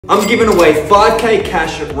I'm giving away 5k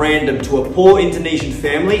cash at random to a poor Indonesian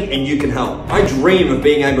family and you can help. I dream of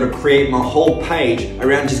being able to create my whole page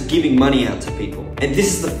around just giving money out to people. And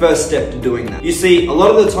this is the first step to doing that. You see, a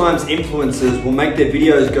lot of the times influencers will make their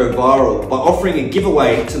videos go viral by offering a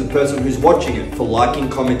giveaway to the person who's watching it for liking,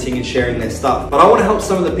 commenting and sharing their stuff. But I want to help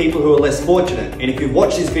some of the people who are less fortunate. And if you've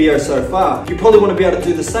watched this video so far, you probably want to be able to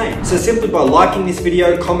do the same. So simply by liking this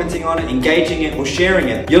video, commenting on it, engaging it or sharing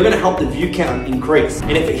it, you're going to help the view count increase.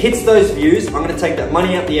 And if it hits those views, I'm going to take that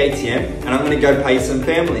money out the ATM and I'm going to go pay some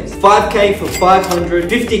families. 5k for 500,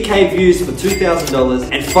 50k views for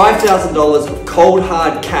 $2,000 and $5,000 of cold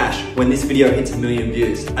hard cash when this video hits 1 million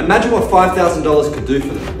views. Imagine what $5,000 could do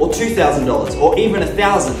for them, or $2,000, or even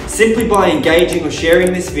 $1,000. Simply by engaging or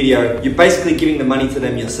sharing this video, you're basically giving the money to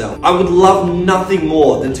them yourself. I would love nothing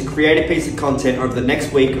more than to create a piece of content over the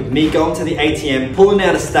next week of me going to the ATM, pulling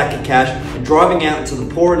out a stack of cash, and driving out into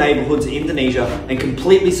the poorer neighborhoods of Indonesia and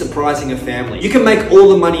completely surprising a family. You can make all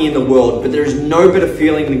the money in the world, but there is no better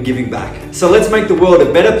feeling than giving back. So let's make the world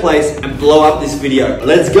a better place and blow up this video.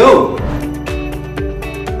 Let's go!